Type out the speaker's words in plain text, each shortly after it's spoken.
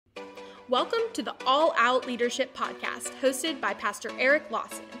Welcome to the All Out Leadership Podcast, hosted by Pastor Eric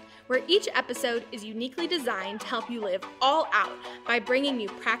Lawson, where each episode is uniquely designed to help you live all out by bringing you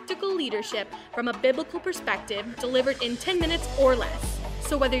practical leadership from a biblical perspective delivered in 10 minutes or less.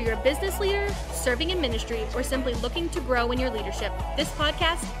 So whether you're a business leader, serving in ministry, or simply looking to grow in your leadership, this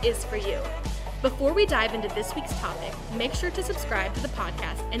podcast is for you. Before we dive into this week's topic, make sure to subscribe to the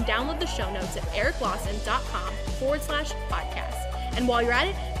podcast and download the show notes at ericlawson.com/podcast. And while you're at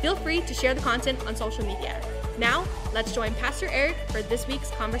it, feel free to share the content on social media. Now, let's join Pastor Eric for this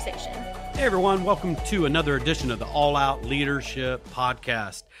week's conversation. Hey everyone, welcome to another edition of the All Out Leadership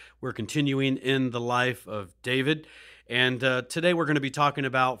Podcast. We're continuing in the life of David, and today we're going to be talking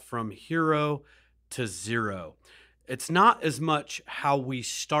about from hero to zero. It's not as much how we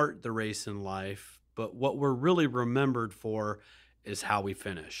start the race in life, but what we're really remembered for is how we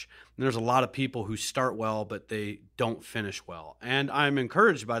finish. And there's a lot of people who start well, but they don't finish well. And I'm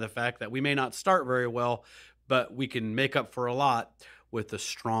encouraged by the fact that we may not start very well, but we can make up for a lot with a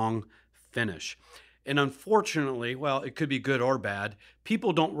strong finish. And unfortunately, well, it could be good or bad,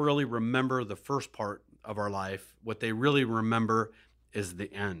 people don't really remember the first part of our life. What they really remember is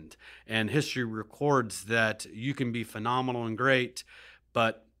the end. And history records that you can be phenomenal and great,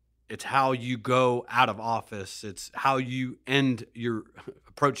 but it's how you go out of office. It's how you end your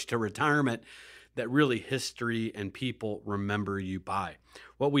approach to retirement that really history and people remember you by.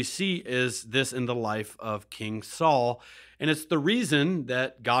 What we see is this in the life of King Saul, and it's the reason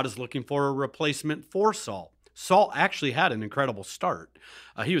that God is looking for a replacement for Saul. Saul actually had an incredible start.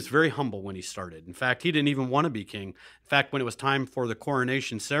 He was very humble when he started. In fact, he didn't even want to be king. In fact, when it was time for the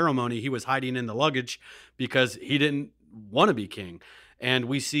coronation ceremony, he was hiding in the luggage because he didn't want to be king. And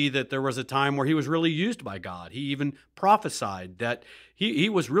we see that there was a time where he was really used by God. He even prophesied that he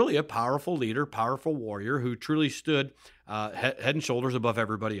was really a powerful leader, powerful warrior who truly stood head and shoulders above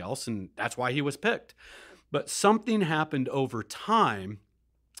everybody else, and that's why he was picked. But something happened over time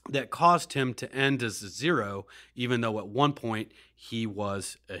that caused him to end as a zero, even though at one point he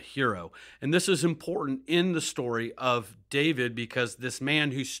was a hero. And this is important in the story of David because this man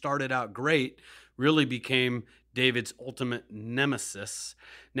who started out great really became David's ultimate nemesis.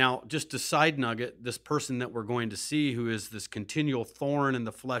 Now, just a side nugget, this person that we're going to see who is this continual thorn in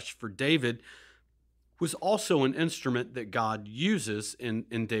the flesh for David was also an instrument that God uses in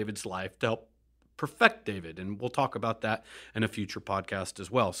David's life to help perfect David. And we'll talk about that in a future podcast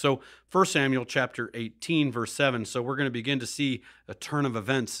as well. So 1 Samuel chapter 18, verse 7. So we're going to begin to see a turn of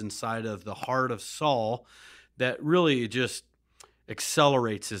events inside of the heart of Saul that really just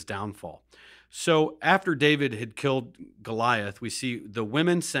accelerates his downfall. So after David had killed Goliath, we see the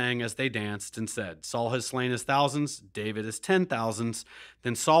women sang as they danced and said, Saul has slain his thousands, David his 10,000s.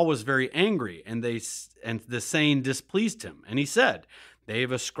 Then Saul was very angry, and the saying displeased him. And he said, they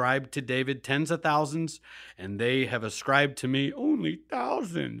have ascribed to David tens of thousands, and they have ascribed to me only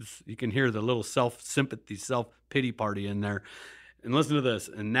thousands. You can hear the little self-sympathy, self-pity party in there. And listen to this.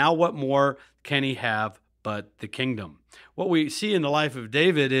 And now what more can he have but the kingdom? What we see in the life of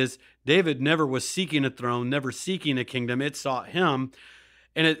David is David never was seeking a throne, never seeking a kingdom. It sought him.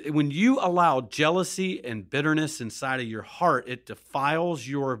 And when you allow jealousy and bitterness inside of your heart, it defiles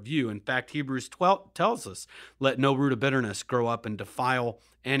your view. In fact, Hebrews 12 tells us, let no root of bitterness grow up and defile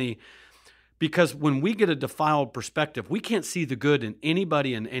any. Because when we get a defiled perspective, we can't see the good in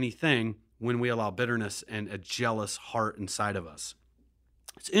anybody and anything when we allow bitterness and a jealous heart inside of us.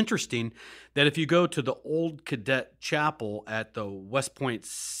 It's interesting that if you go to the old cadet chapel at the West Point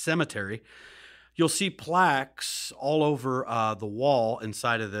Cemetery, you'll see plaques all over the wall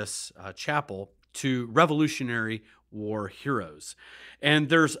inside of this chapel to Revolutionary War heroes. And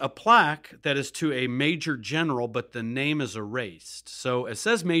there's a plaque that is to a major general, but the name is erased. So it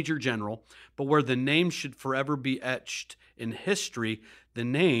says major general, but where the name should forever be etched in history, the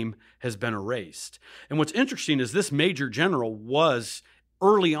name has been erased. And what's interesting is this major general was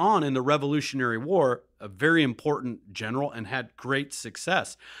early on in the Revolutionary War, a very important general and had great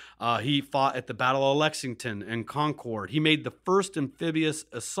success. He fought at the Battle of Lexington and Concord. He made the first amphibious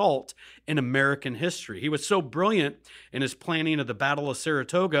assault in American history. He was so brilliant in his planning of the Battle of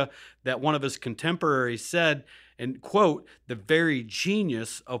Saratoga that one of his contemporaries said, and quote, the very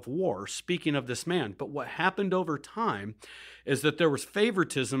genius of war, speaking of this man. But what happened over time is that there was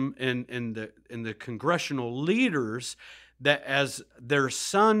favoritism in the congressional leaders that as their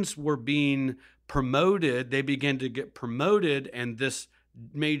sons were being promoted, they began to get promoted, and this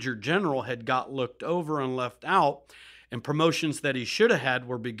major general had got looked over and left out, and promotions that he should have had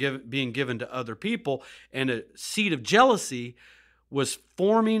were being given to other people, and a seed of jealousy was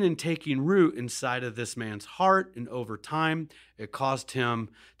forming and taking root inside of this man's heart, and over time, it caused him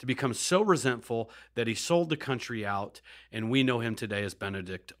to become so resentful that he sold the country out, and we know him today as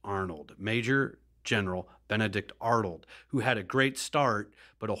Benedict Arnold, Major General Benedict Arnold, who had a great start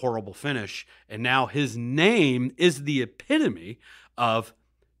but a horrible finish, and now his name is the epitome of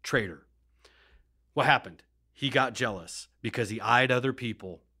traitor. What happened? He got jealous because he eyed other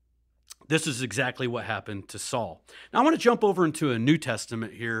people. This is exactly what happened to Saul. Now I want to jump over into a New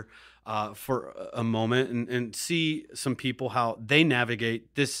Testament here for a moment and see some people, how they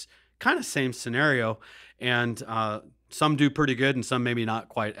navigate this kind of same scenario. And some do pretty good and some maybe not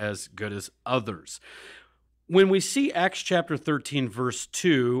quite as good as others. When we see Acts chapter 13, verse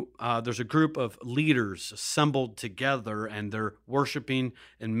 2, there's a group of leaders assembled together and they're worshiping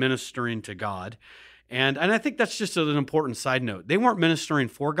and ministering to God. And I think that's just an important side note. They weren't ministering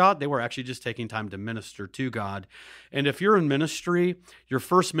for God. They were actually just taking time to minister to God. And if you're in ministry, your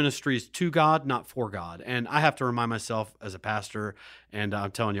first ministry is to God, not for God. And I have to remind myself as a pastor, and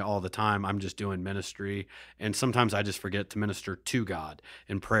I'm telling you all the time, I'm just doing ministry. And sometimes I just forget to minister to God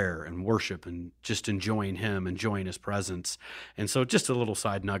in prayer and worship and just enjoying Him, enjoying His presence. And so just a little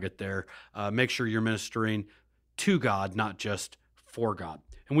side nugget there. Make sure you're ministering to God, not just for God.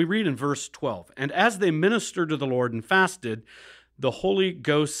 And we read in verse 12, "And as they ministered to the Lord and fasted, the Holy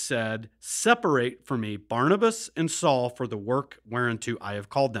Ghost said, 'Separate for me Barnabas and Saul for the work whereunto I have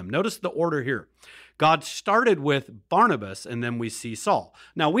called them.'" Notice the order here. God started with Barnabas, and then we see Saul.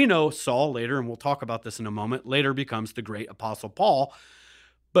 Now, we know Saul later, and we'll talk about this in a moment, later becomes the great Apostle Paul.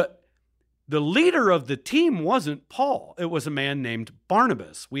 But the leader of the team wasn't Paul. It was a man named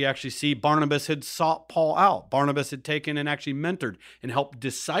Barnabas. We actually see Barnabas had sought Paul out. Barnabas had taken and actually mentored and helped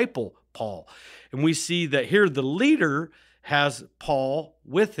disciple Paul. And we see that here the leader has Paul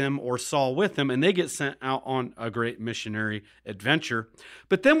with him, or Saul with him, and they get sent out on a great missionary adventure.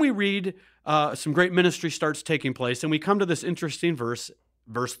 But then we read some great ministry starts taking place, and we come to this interesting verse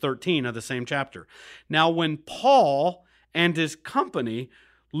 13 of the same chapter. "Now when Paul and his company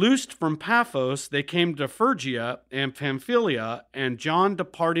loosed from Paphos, they came to Phrygia and Pamphylia, and John,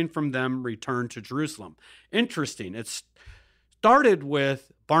 departing from them, returned to Jerusalem." Interesting. It started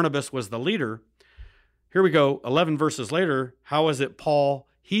with Barnabas was the leader. Here we go, 11 verses later. How is it Paul?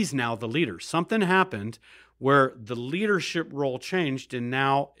 He's now the leader. Something happened where the leadership role changed, and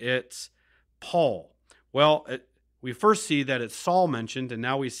now it's Paul. Well, we first see that it's Saul mentioned, and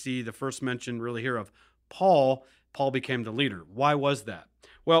now we see the first mention really here of Paul. Paul became the leader. Why was that?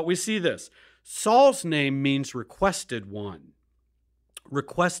 Well, we see this. Saul's name means requested one.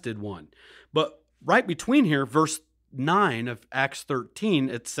 Requested one. But right between here, verse 9 of Acts 13,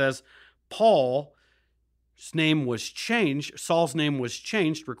 it says Paul's name was changed. Saul's name was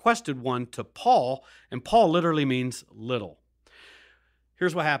changed, requested one, to Paul. And Paul literally means little.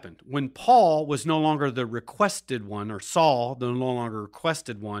 Here's what happened. When Paul was no longer the requested one, or Saul, the no longer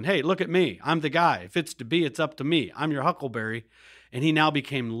requested one, hey, look at me. I'm the guy. If it's to be, it's up to me. I'm your huckleberry. And he now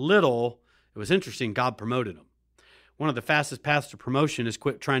became little. It was interesting. God promoted him. One of the fastest paths to promotion is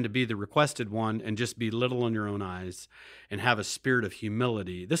quit trying to be the requested one and just be little in your own eyes and have a spirit of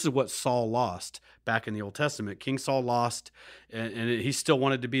humility. This is what Saul lost back in the Old Testament. King Saul lost, and he still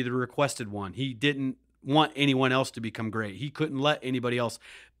wanted to be the requested one. He didn't want anyone else to become great. He couldn't let anybody else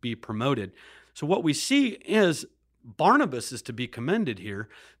be promoted. So what we see is Barnabas is to be commended here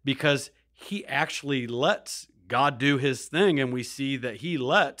because he actually lets God do his thing, and we see that he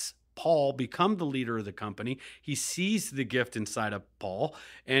lets Paul become the leader of the company. He sees the gift inside of Paul,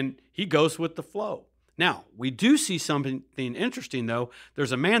 and he goes with the flow. Now, we do see something interesting, though.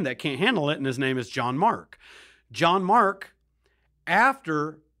 There's a man that can't handle it, and his name is John Mark. John Mark,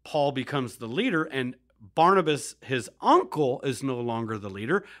 after Paul becomes the leader and Barnabas, his uncle, is no longer the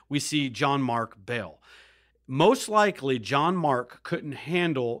leader, we see John Mark bail. Most likely, John Mark couldn't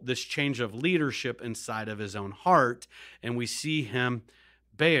handle this change of leadership inside of his own heart, and we see him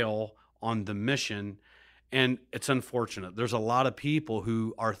bail on the mission, and it's unfortunate. There's a lot of people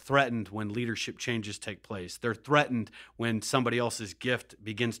who are threatened when leadership changes take place. They're threatened when somebody else's gift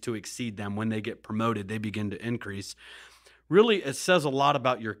begins to exceed them. When they get promoted, they begin to increase. Really, it says a lot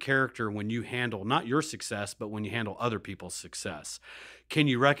about your character when you handle not your success, but when you handle other people's success. Can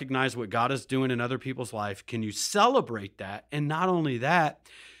you recognize what God is doing in other people's life? Can you celebrate that? And not only that,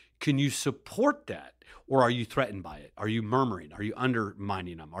 can you support that? Or are you threatened by it? Are you murmuring? Are you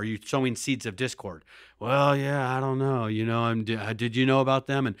undermining them? Are you sowing seeds of discord? Well, yeah, I don't know. Did you know about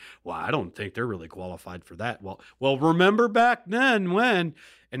them? And, well, I don't think they're really qualified for that. Well, remember back then when...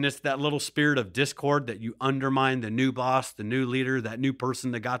 And it's that little spirit of discord that you undermine the new boss, the new leader, that new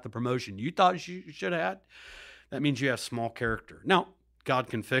person that got the promotion you thought you should have had. that means you have small character. Now, God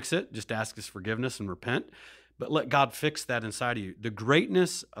can fix it. Just ask his forgiveness and repent. But let God fix that inside of you. The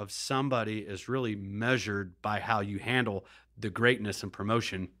greatness of somebody is really measured by how you handle the greatness and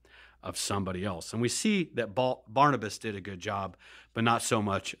promotion of somebody else. And we see that Barnabas did a good job, but not so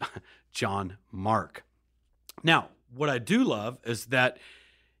much John Mark. Now, what I do love is that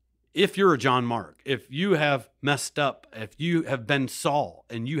if you're a John Mark, if you have messed up, if you have been Saul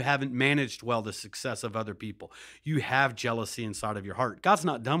and you haven't managed well the success of other people, you have jealousy inside of your heart. God's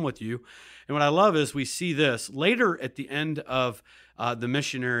not done with you. And what I love is we see this later at the end of the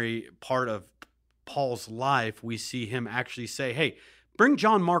missionary part of Paul's life. We see him actually say, hey, bring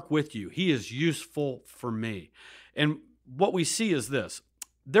John Mark with you. He is useful for me. And what we see is this.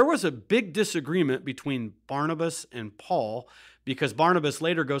 There was a big disagreement between Barnabas and Paul, because Barnabas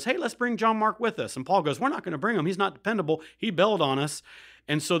later goes, hey, let's bring John Mark with us. And Paul goes, we're not going to bring him. He's not dependable. He bailed on us.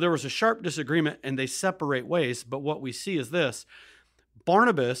 And so there was a sharp disagreement and they separate ways. But what we see is this.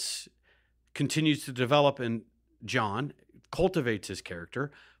 Barnabas continues to develop in John, cultivates his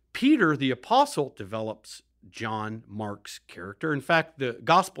character. Peter, the apostle, develops John Mark's character. In fact, the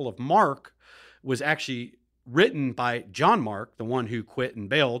Gospel of Mark was actually written by John Mark, the one who quit and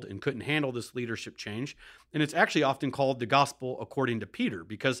bailed and couldn't handle this leadership change. And it's actually often called the Gospel according to Peter,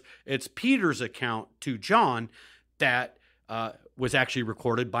 because it's Peter's account to John that was actually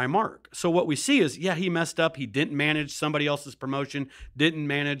recorded by Mark. So what we see is, yeah, he messed up. He didn't manage somebody else's promotion, didn't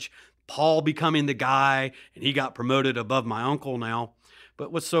manage Paul becoming the guy, and he got promoted above my uncle now.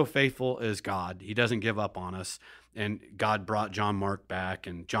 But what's so faithful is God. He doesn't give up on us. And God brought John Mark back,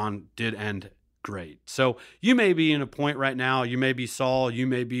 and John did end great. So you may be in a point right now. You may be Saul. You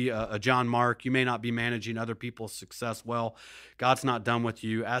may be a John Mark. You may not be managing other people's success well. God's not done with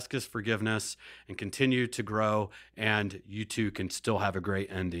you. Ask his forgiveness and continue to grow, and you too can still have a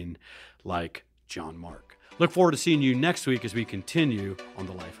great ending like John Mark. Look forward to seeing you next week as we continue on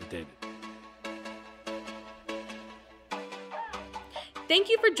the life of David. Thank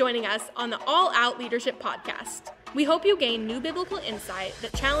you for joining us on the All Out Leadership Podcast. We hope you gained new biblical insight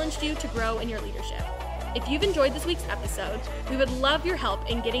that challenged you to grow in your leadership. If you've enjoyed this week's episode, we would love your help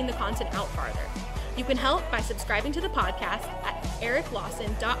in getting the content out farther. You can help by subscribing to the podcast at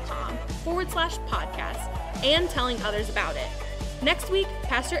ericlawson.com/podcast and telling others about it. Next week,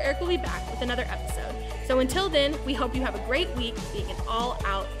 Pastor Eric will be back with another episode. So until then, we hope you have a great week being an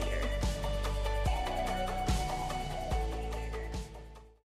all-out leader.